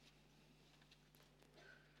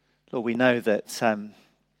Lord, we know that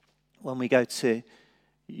when we go to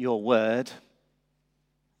your word,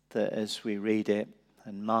 that as we read it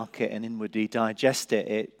and mark it and inwardly digest it,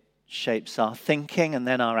 it shapes our thinking and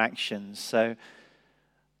then our actions. So,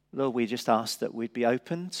 Lord, we just ask that we'd be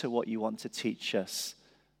open to what you want to teach us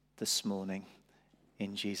this morning.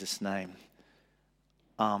 In Jesus' name.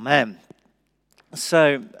 Amen.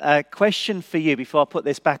 So, a question for you before I put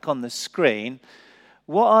this back on the screen.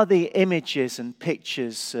 What are the images and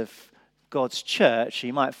pictures of God's church,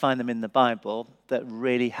 you might find them in the Bible, that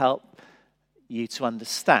really help you to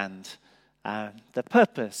understand the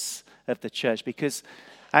purpose of the church? Because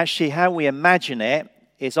actually how we imagine it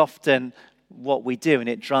is often what we do, and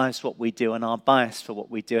it drives what we do and our bias for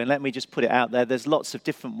what we do. And let me just put it out there, there's lots of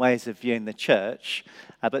different ways of viewing the church,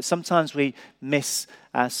 but sometimes we miss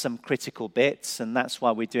some critical bits, and that's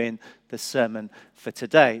why we're doing the sermon for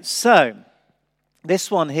today. So,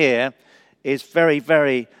 this one here is very,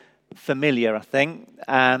 very familiar, I think.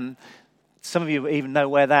 Some of you even know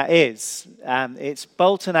where that is. It's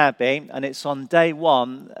Bolton Abbey, and it's on day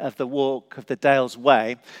one of the walk of the Dales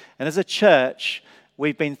Way. And as a church,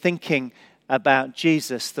 we've been thinking about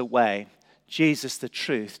Jesus the way, Jesus the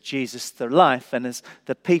truth, Jesus the life. And as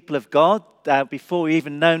the people of God, before we were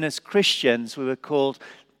even known as Christians, we were called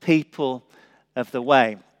people of the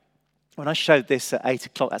way. When I showed this at 8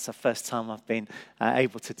 o'clock, that's the first time I've been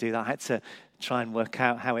able to do that. I had to try and work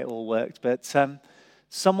out how it all worked. But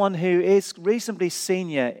someone who is reasonably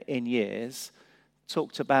senior in years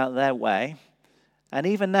talked about their way. And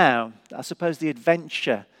even now, I suppose the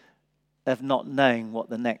adventure of not knowing what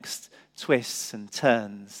the next twists and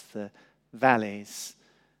turns, the valleys,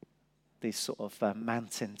 these sort of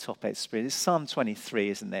mountaintop experiences. It's Psalm 23,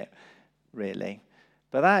 isn't it, really?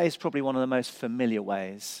 But that is probably one of the most familiar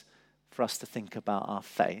ways for us to think about our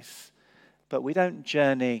faith. But we don't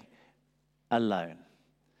journey alone.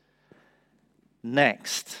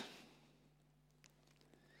 Next,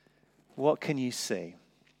 what can you see?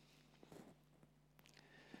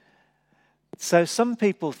 So some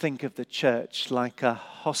people think of the church like a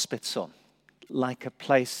hospital, like a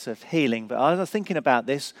place of healing. But I was thinking about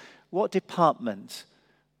this, what department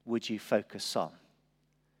would you focus on?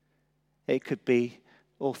 It could be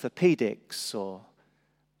orthopedics or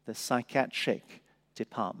the psychiatric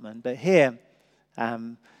department. But here,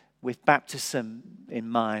 with baptism in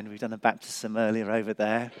mind, we've done a baptism earlier over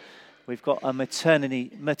there. We've got a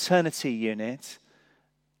maternity unit,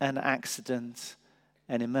 an accident,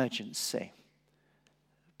 an emergency.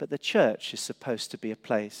 But the church is supposed to be a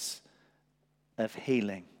place of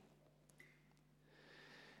healing.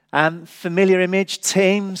 Familiar image,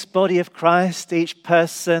 teams, body of Christ, each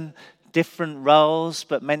person, different roles,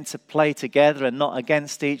 but meant to play together and not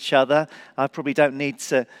against each other. I probably don't need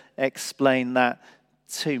to explain that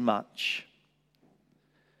too much.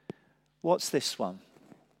 What's this one?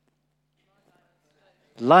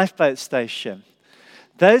 Lifeboat station.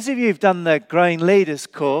 Those of you who've done the Growing Leaders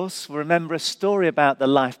course will remember a story about the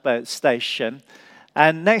lifeboat station.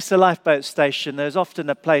 And next to the lifeboat station, there's often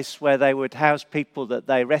a place where they would house people that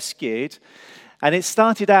they rescued. And it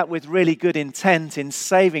started out with really good intent in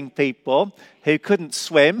saving people who couldn't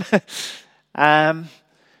swim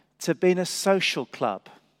to being a social club.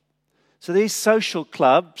 So these social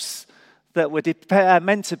clubs that were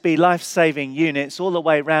meant to be life-saving units all the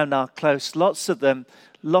way around our coast, lots of them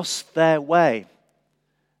lost their way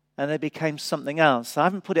and they became something else. I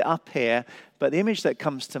haven't put it up here, but the image that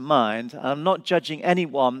comes to mind, I'm not judging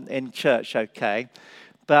anyone in church, okay,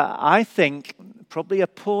 but I think probably a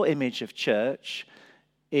poor image of church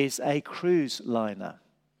is a cruise liner.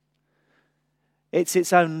 It's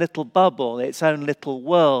its own little bubble, its own little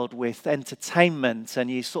world with entertainment,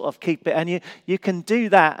 and you sort of keep it, and you can do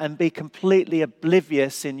that and be completely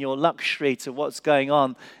oblivious in your luxury to what's going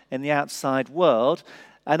on in the outside world.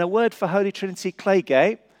 And a word for Holy Trinity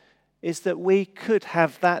Claygate is that we could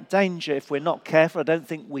have that danger if we're not careful. I don't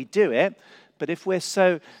think we do it, but if we're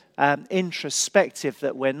so introspective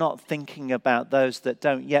that we're not thinking about those that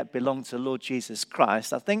don't yet belong to Lord Jesus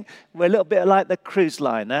Christ, I think we're a little bit like the cruise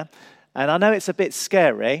liner. And I know it's a bit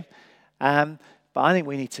scary, but I think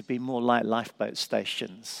we need to be more like lifeboat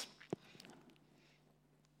stations.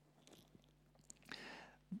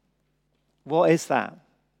 What is that?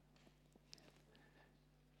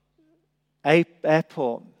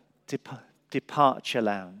 Airport departure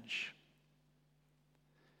lounge.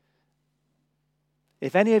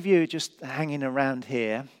 If any of you are just hanging around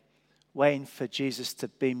here, waiting for Jesus to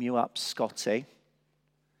beam you up, Scotty,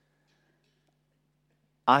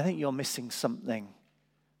 I think you're missing something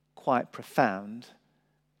quite profound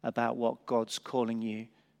about what God's calling you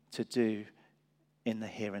to do in the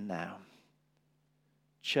here and now.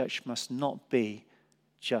 Church must not be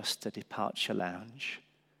just a departure lounge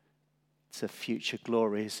to future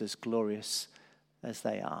glories as glorious as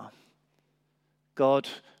they are. God,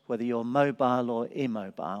 whether you're mobile or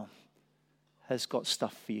immobile, has got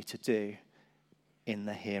stuff for you to do in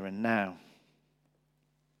the here and now.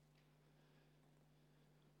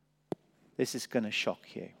 This is going to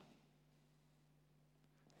shock you.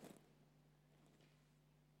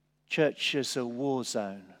 Church is a war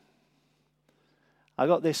zone. I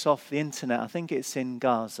got this off the internet. I think it's in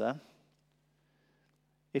Gaza.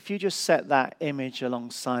 If you just set that image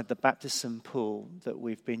alongside the baptism pool that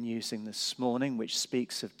we've been using this morning, which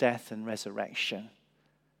speaks of death and resurrection,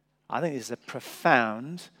 I think it's a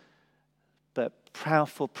profound but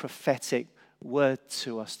powerful prophetic word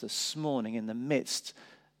to us this morning. In the midst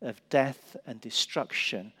of death and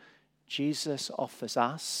destruction, Jesus offers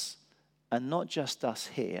us, and not just us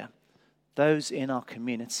here, those in our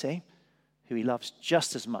community who he loves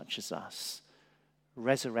just as much as us,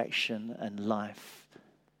 resurrection and life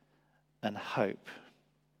and hope.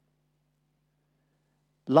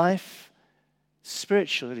 Life,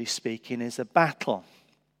 spiritually speaking, is a battle.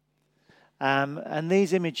 And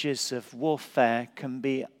these images of warfare can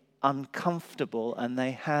be uncomfortable, and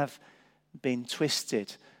they have been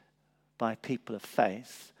twisted by people of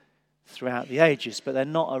faith throughout the ages, but they're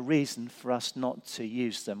not a reason for us not to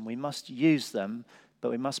use them. We must use them,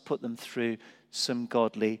 but we must put them through some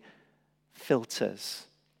godly filters.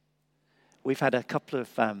 We've had a couple of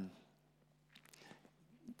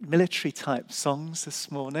military-type songs this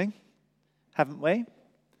morning, haven't we?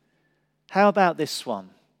 How about this one?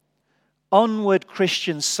 Onward,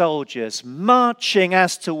 Christian soldiers, marching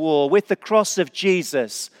as to war, with the cross of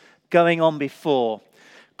Jesus going on before.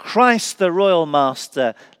 Christ the royal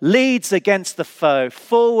master leads against the foe,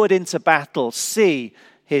 forward into battle, see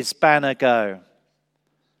his banner go.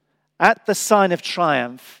 At the sign of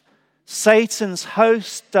triumph, Satan's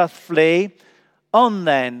host doth flee. On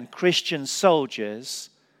then, Christian soldiers,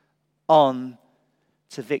 on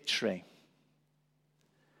to victory.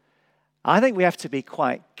 I think we have to be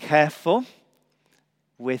quite careful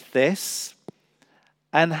with this,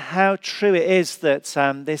 and how true it is that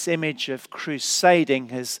this image of crusading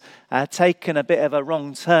has taken a bit of a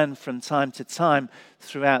wrong turn from time to time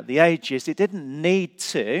throughout the ages. It didn't need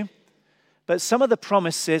to, but some of the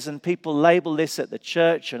promises, and people label this at the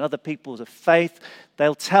church and other peoples of faith,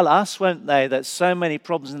 they'll tell us, won't they, that so many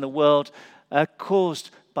problems in the world are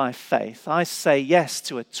caused by faith. I say yes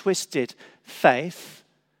to a twisted faith,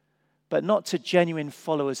 but not to genuine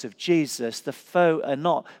followers of Jesus. The foe are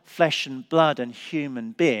not flesh and blood and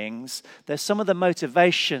human beings. They're some of the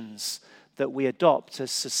motivations that we adopt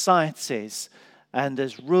as societies and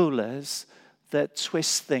as rulers that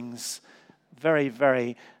twist things very,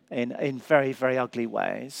 very, in very, very ugly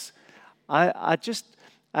ways. I just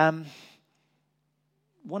want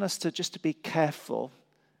us to be careful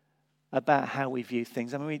about how we view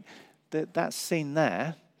things. I mean, that scene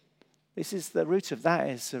there, this is the root of that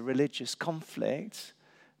is a religious conflict.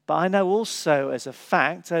 But I know also as a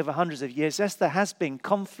fact, over hundreds of years, yes, there has been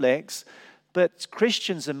conflicts, but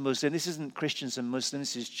Christians and Muslims, this isn't Christians and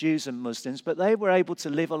Muslims, this is Jews and Muslims, but they were able to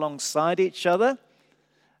live alongside each other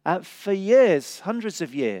for years, hundreds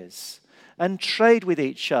of years, and trade with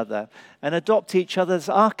each other and adopt each other's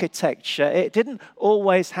architecture. It didn't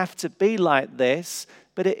always have to be like this,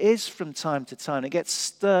 but it is from time to time. It gets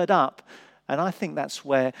stirred up. And I think that's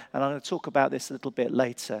where, and I'm going to talk about this a little bit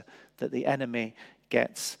later, that the enemy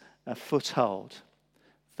gets a foothold.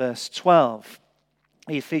 Verse 12,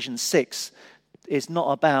 Ephesians 6 is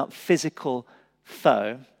not about physical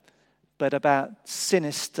foe, but about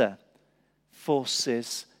sinister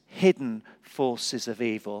forces, hidden forces of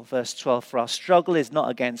evil. Verse 12, for our struggle is not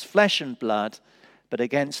against flesh and blood, but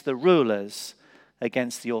against the rulers,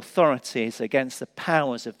 against the authorities, against the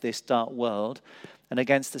powers of this dark world, and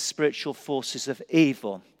against the spiritual forces of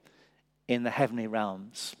evil in the heavenly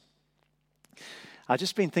realms. I've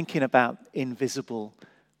just been thinking about invisible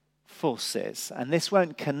forces, and this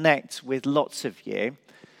won't connect with lots of you,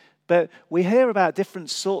 but we hear about different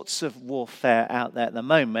sorts of warfare out there at the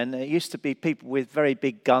moment. It used to be people with very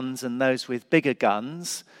big guns and those with bigger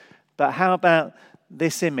guns, but how about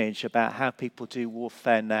this image about how people do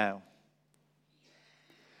warfare now?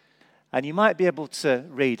 And you might be able to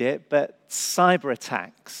read it, but cyber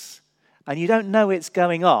attacks. And you don't know it's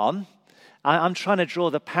going on. I'm trying to draw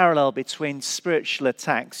the parallel between spiritual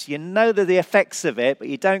attacks. You know the effects of it, but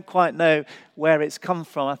you don't quite know where it's come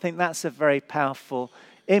from. I think that's a very powerful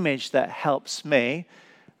image that helps me.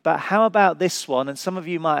 But how about this one? And some of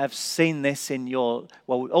you might have seen this in your...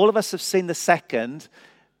 Well, all of us have seen the second.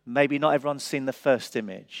 Maybe not everyone's seen the first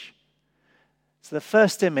image. So the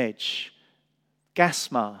first image,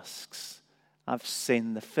 gas masks. I've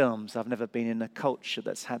seen the films. I've never been in a culture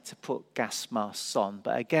that's had to put gas masks on.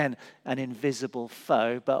 But again, an invisible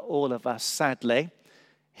foe. But all of us, sadly,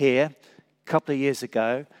 here, a couple of years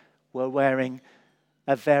ago, were wearing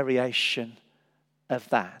a variation of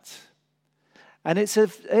that. And it's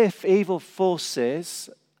as if evil forces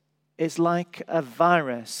is like a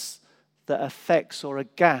virus that affects, or a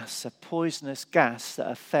gas, a poisonous gas that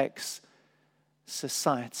affects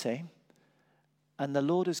society. And the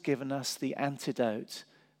Lord has given us the antidote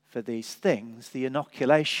for these things, the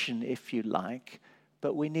inoculation, if you like,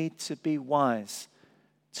 but we need to be wise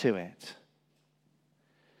to it.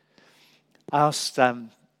 I asked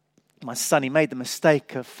my son, he made the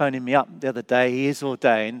mistake of phoning me up the other day. He is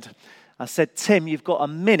ordained. I said, Tim, you've got a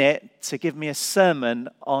minute to give me a sermon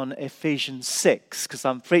on Ephesians 6, because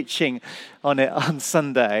I'm preaching on it on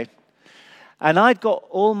Sunday. And I'd got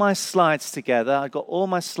all my slides together.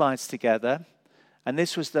 And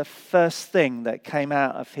this was the first thing that came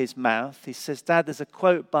out of his mouth. He says, Dad, there's a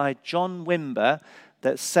quote by John Wimber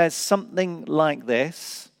that says something like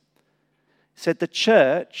this. He said, the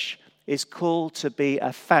church is called to be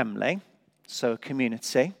a family, so a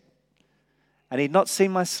community. And he'd not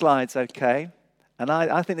seen my slides, okay? And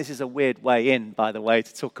I think this is a weird way in, by the way,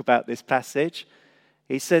 to talk about this passage.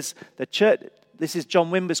 He says, the church, this is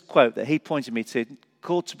John Wimber's quote that he pointed me to,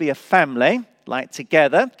 called to be a family, like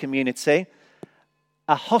together, community,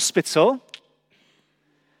 a hospital,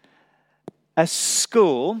 a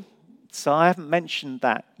school. So I haven't mentioned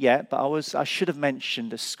that yet, but I should have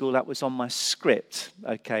mentioned a school. That was on my script,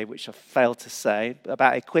 okay, which I failed to say,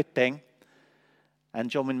 about equipping. And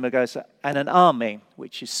John Wimber goes, and an army,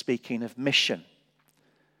 which is speaking of mission.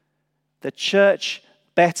 The church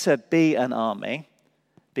better be an army,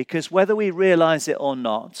 because whether we realize it or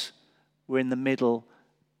not, we're in the middle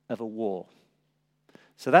of a war.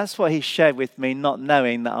 So that's what he shared with me, not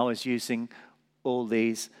knowing that I was using all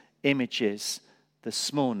these images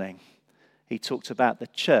this morning. He talked about the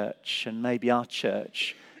church, and maybe our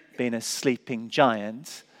church being a sleeping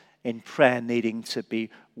giant in prayer, needing to be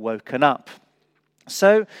woken up.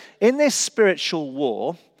 So in this spiritual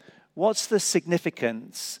war, what's the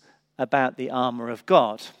significance about the armor of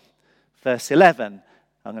God? Verse 11,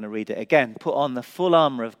 I'm going to read it again. Put on the full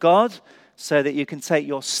armor of God so that you can take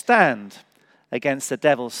your stand against the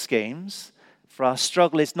devil's schemes. For our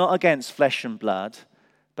struggle is not against flesh and blood,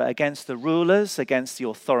 but against the rulers, against the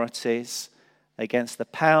authorities, against the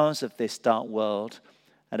powers of this dark world,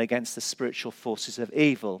 and against the spiritual forces of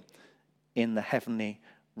evil in the heavenly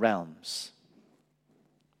realms.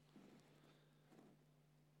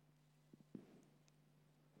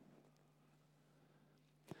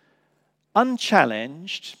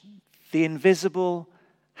 Unchallenged, the invisible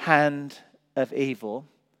hand of evil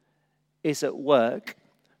is at work.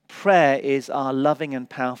 Prayer is our loving and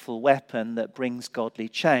powerful weapon that brings godly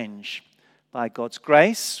change. By God's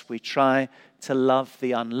grace, we try to love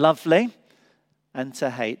the unlovely and to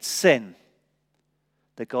hate sin.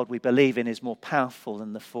 The God we believe in is more powerful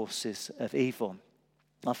than the forces of evil.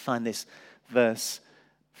 I find this verse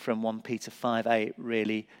from 1 Peter 5:8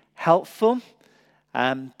 really helpful.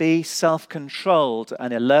 Be self-controlled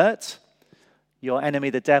and alert. Your enemy,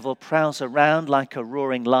 the devil, prowls around like a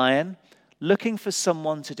roaring lion, looking for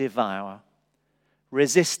someone to devour.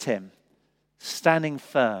 Resist him, standing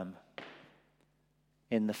firm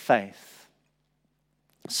in the faith.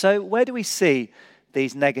 So where do we see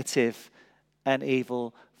these negative and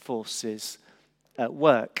evil forces at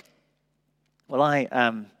work? Well, I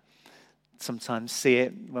sometimes see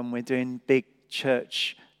it when we're doing big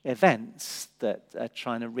church events that are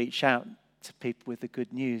trying to reach out to people with the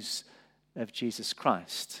good news of Jesus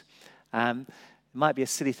Christ. It might be a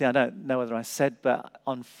silly thing, I don't know whether I said, but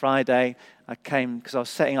on Friday I came, because I was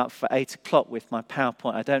setting up for 8 o'clock with my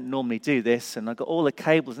PowerPoint. I don't normally do this, and I got all the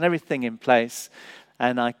cables and everything in place,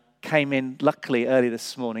 and I came in luckily early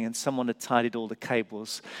this morning, and someone had tidied all the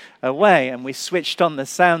cables away, and we switched on the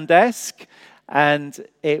sound desk, and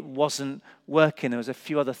it wasn't working. There was a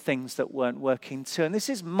few other things that weren't working too. And this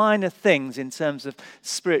is minor things in terms of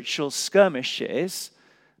spiritual skirmishes,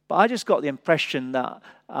 but I just got the impression that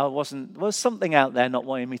there was something out there not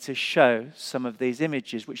wanting me to show some of these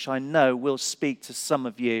images, which I know will speak to some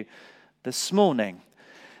of you this morning.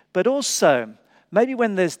 But also, maybe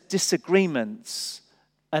when there's disagreements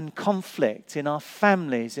and conflict in our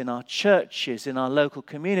families, in our churches, in our local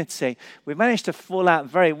community. We managed to fall out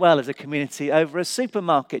very well as a community over a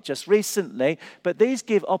supermarket just recently, but these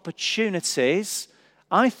give opportunities,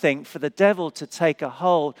 I think, for the devil to take a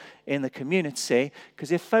hold in the community,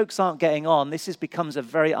 because if folks aren't getting on, this becomes a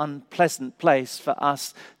very unpleasant place for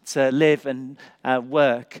us to live and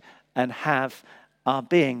work and have our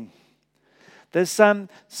being. There's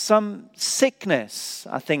some sickness.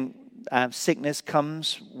 I think sickness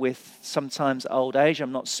comes with sometimes old age.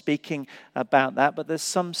 I'm not speaking about that, but there's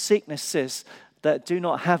some sicknesses that do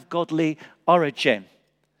not have godly origin.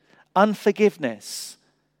 Unforgiveness,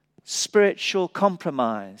 spiritual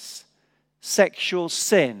compromise, sexual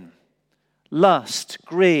sin, lust,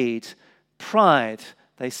 greed, pride,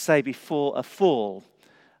 they say before a fall,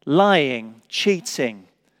 lying, cheating,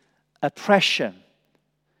 oppression,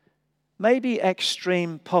 maybe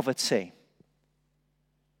extreme poverty,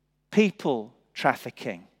 people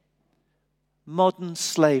trafficking, modern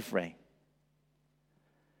slavery.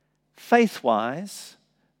 Faith-wise,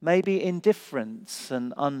 maybe indifference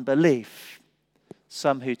and unbelief.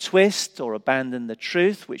 Some who twist or abandon the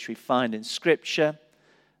truth, which we find in Scripture.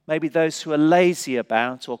 Maybe those who are lazy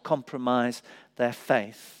about or compromise their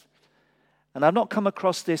faith. And I've not come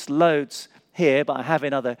across this loads here, but I have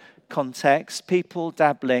in other contexts. People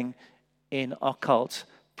dabbling in occult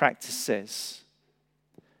practices.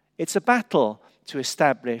 It's a battle to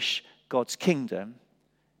establish God's kingdom.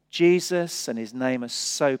 Jesus and his name are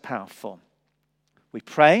so powerful. We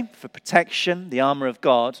pray for protection, the armor of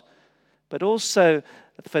God, but also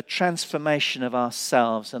for transformation of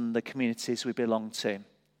ourselves and the communities we belong to.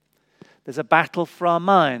 There's a battle for our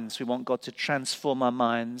minds. We want God to transform our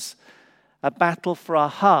minds. A battle for our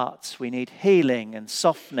hearts. We need healing and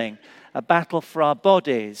softening. A battle for our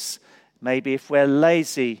bodies. Maybe if we're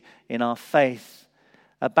lazy in our faith.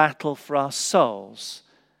 A battle for our souls.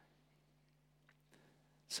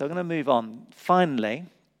 So I'm going to move on. Finally,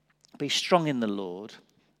 be strong in the Lord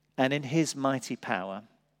and in his mighty power.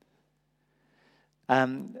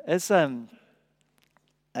 As a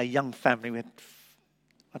young family,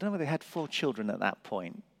 I don't know whether they had 4 children at that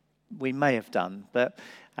point. We may have done, but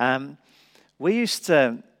we used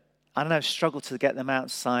to, struggle to get them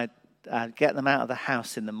outside, get them out of the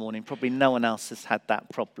house in the morning. Probably no one else has had that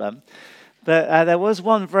problem. But there was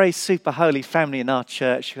one very super holy family in our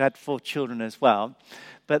church who had 4 children as well.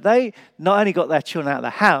 But they not only got their children out of the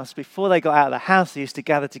house, before they got out of the house, they used to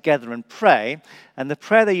gather together and pray. And the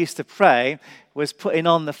prayer they used to pray was putting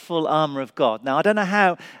on the full armor of God. Now, I don't know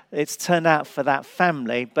how it's turned out for that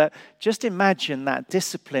family, but just imagine that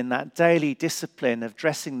discipline, that daily discipline of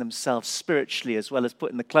dressing themselves spiritually as well as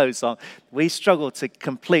putting the clothes on. We struggled to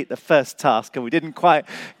complete the first task, and we didn't quite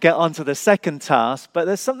get onto the second task. But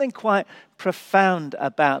there's something quite profound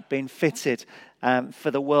about being fitted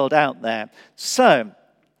for the world out there. So,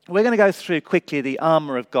 we're going to go through quickly the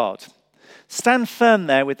armor of God. Stand firm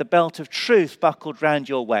there with the belt of truth buckled round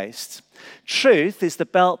your waist. Truth is the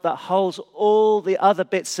belt that holds all the other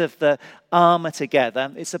bits of the armor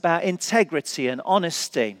together. It's about integrity and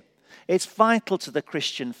honesty. It's vital to the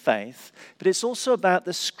Christian faith, but it's also about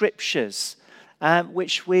the scriptures,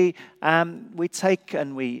 which we take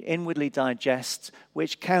and we inwardly digest,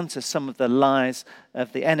 which counter some of the lies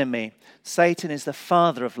of the enemy. Satan is the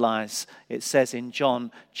father of lies, it says in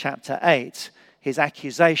John chapter 8. His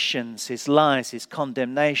accusations, his lies, his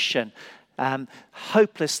condemnation,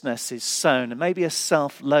 hopelessness is sown, and maybe a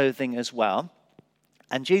self-loathing as well.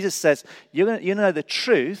 And Jesus says, you know the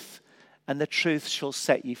truth, and the truth shall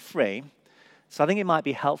set you free. So I think it might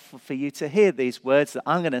be helpful for you to hear these words that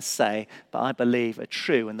I'm going to say, but I believe are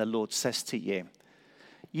true, and the Lord says to you.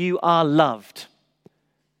 You are loved.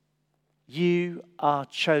 You are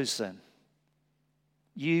chosen.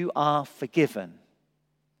 You are forgiven.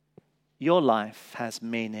 Your life has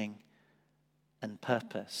meaning and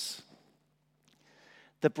purpose.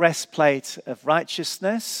 The breastplate of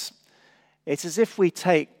righteousness, it's as if we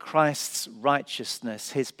take Christ's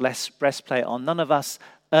righteousness, his breastplate on. None of us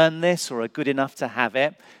earn this or are good enough to have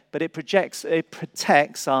it, but it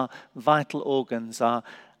protects our vital organs, our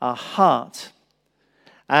heart.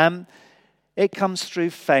 It comes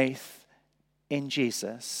through faith in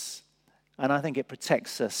Jesus. And I think it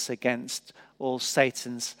protects us against all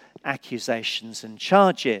Satan's accusations and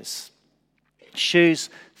charges. Shoes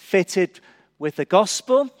fitted with the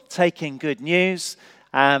gospel, taking good news.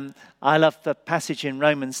 I love the passage in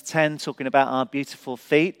Romans 10 talking about our beautiful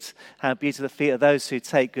feet, how beautiful the feet of those who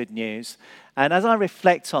take good news. And as I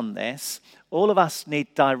reflect on this, all of us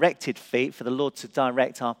need directed feet for the Lord to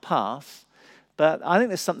direct our path. But I think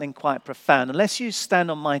there's something quite profound. Unless you stand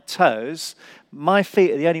on my toes, my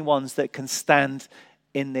feet are the only ones that can stand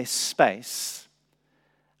in this space.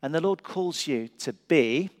 And the Lord calls you to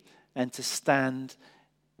be and to stand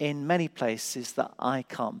in many places that I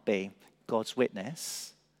can't be God's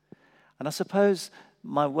witness. And I suppose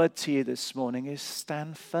my word to you this morning is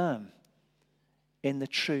stand firm in the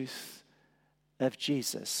truth of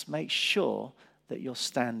Jesus. Make sure that you're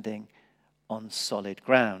standing on solid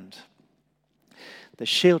ground. The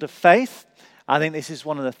shield of faith, I think this is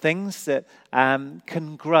one of the things that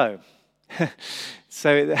can grow.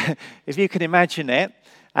 So if you can imagine it,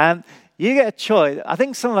 you get a choice. I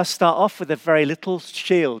think some of us start off with a very little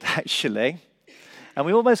shield, actually. And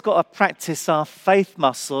we almost got to practice our faith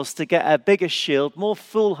muscles to get a bigger shield, more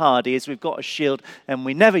foolhardy as we've got a shield and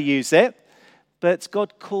we never use it. But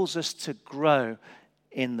God calls us to grow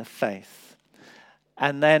in the faith.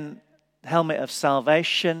 And then helmet of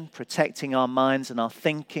salvation, protecting our minds and our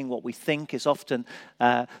thinking. What we think is often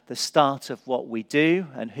the start of what we do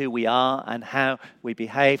and who we are and how we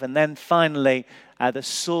behave. And then finally, the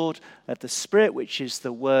sword of the Spirit, which is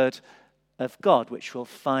the word of God, which we'll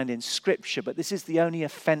find in Scripture. But this is the only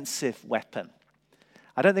offensive weapon.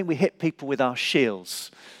 I don't think we hit people with our shields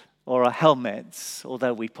or our helmets,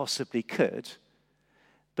 although we possibly could.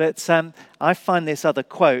 But I find this other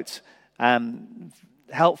quote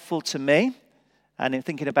helpful to me, and in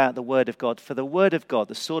thinking about the Word of God. For the Word of God,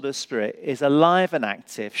 the sword of the Spirit, is alive and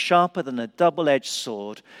active, sharper than a double-edged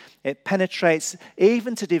sword. It penetrates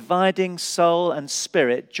even to dividing soul and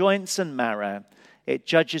spirit, joints and marrow. It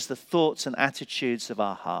judges the thoughts and attitudes of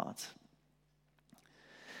our heart.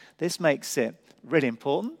 This makes it really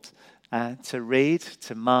important to read,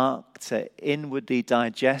 to mark, to inwardly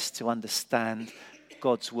digest, to understand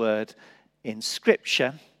God's Word in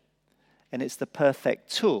Scripture. And it's the perfect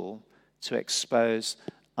tool to expose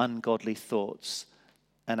ungodly thoughts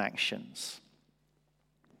and actions.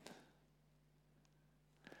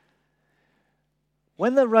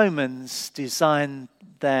 When the Romans designed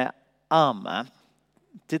their armor,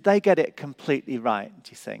 did they get it completely right,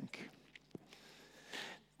 do you think?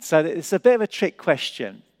 So it's a bit of a trick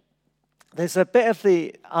question. There's a bit of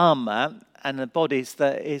the armor and the bodies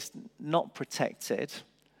that is not protected.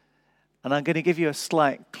 And I'm going to give you a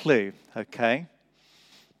slight clue, okay?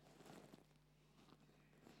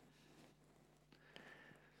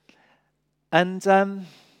 And I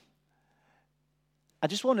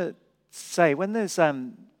just want to say, when there's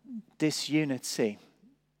disunity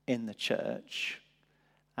in the church,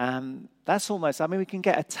 that's almost, we can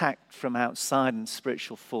get attacked from outside and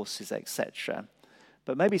spiritual forces, etc.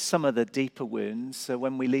 But maybe some of the deeper wounds are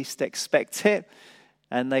when we least expect it,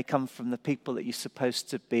 and they come from the people that you're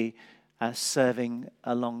supposed to be serving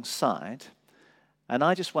alongside. And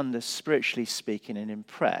I just wonder, spiritually speaking and in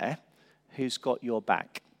prayer, who's got your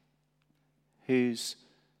back? Who's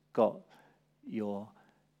got your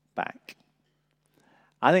back?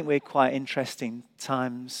 I think we're quite interesting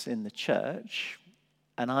times in the church,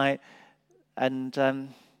 and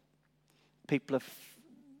people are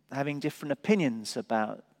having different opinions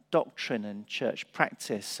about doctrine and church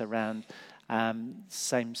practice around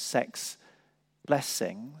same-sex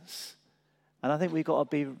blessings. And I think we've got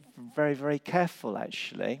to be very, very careful,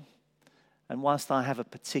 actually. And whilst I have a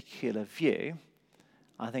particular view,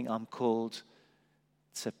 I think I'm called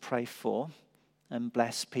to pray for and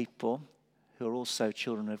bless people who are also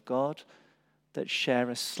children of God that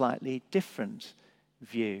share a slightly different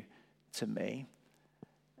view to me.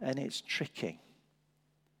 And it's tricky.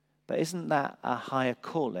 But isn't that a higher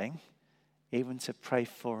calling, even to pray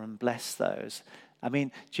for and bless those?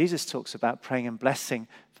 Jesus talks about praying and blessing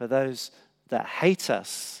for those that hate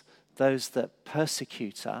us, those that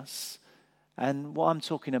persecute us. And what I'm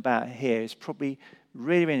talking about here is probably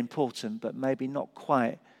really, really important, but maybe not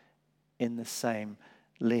quite in the same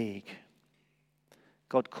league.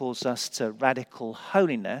 God calls us to radical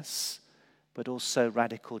holiness, but also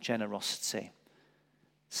radical generosity.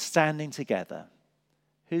 Standing together.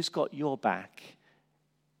 Who's got your back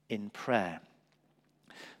in prayer?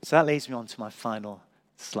 So that leads me on to my final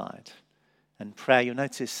slide. And prayer, you'll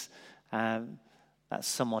notice that's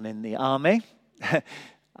someone in the army.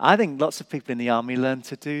 I think lots of people in the army learn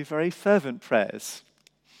to do very fervent prayers.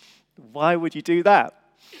 Why would you do that?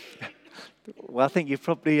 Well, I think you're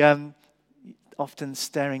probably often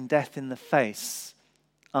staring death in the face,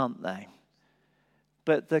 aren't they?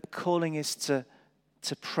 But the calling is to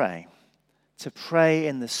pray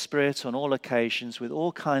in the Spirit on all occasions with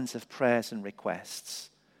all kinds of prayers and requests.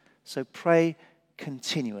 So pray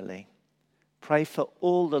continually. Pray for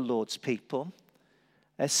all the Lord's people,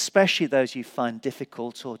 especially those you find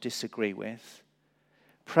difficult or disagree with.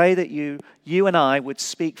 Pray that you and I would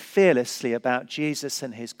speak fearlessly about Jesus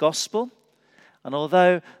and his gospel. And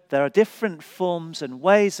although there are different forms and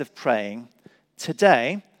ways of praying,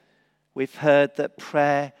 today we've heard that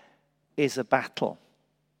prayer is a battle,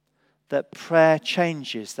 that prayer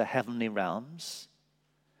changes the heavenly realms.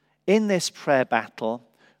 in this prayer battle,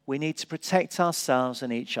 we need to protect ourselves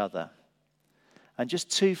and each other. And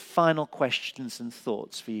just 2 final questions and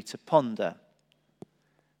thoughts for you to ponder.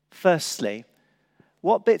 Firstly,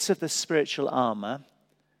 what bits of the spiritual armor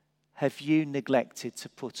have you neglected to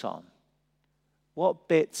put on? What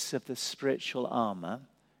bits of the spiritual armor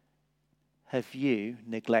have you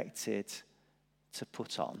neglected to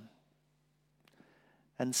put on?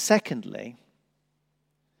 And secondly,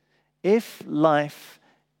 if life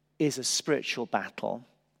is a spiritual battle,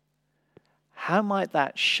 how might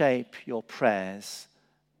that shape your prayers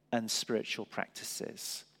and spiritual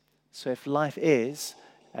practices? So if life is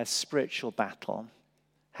a spiritual battle,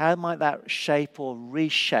 how might that shape or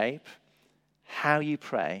reshape how you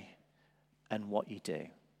pray and what you do?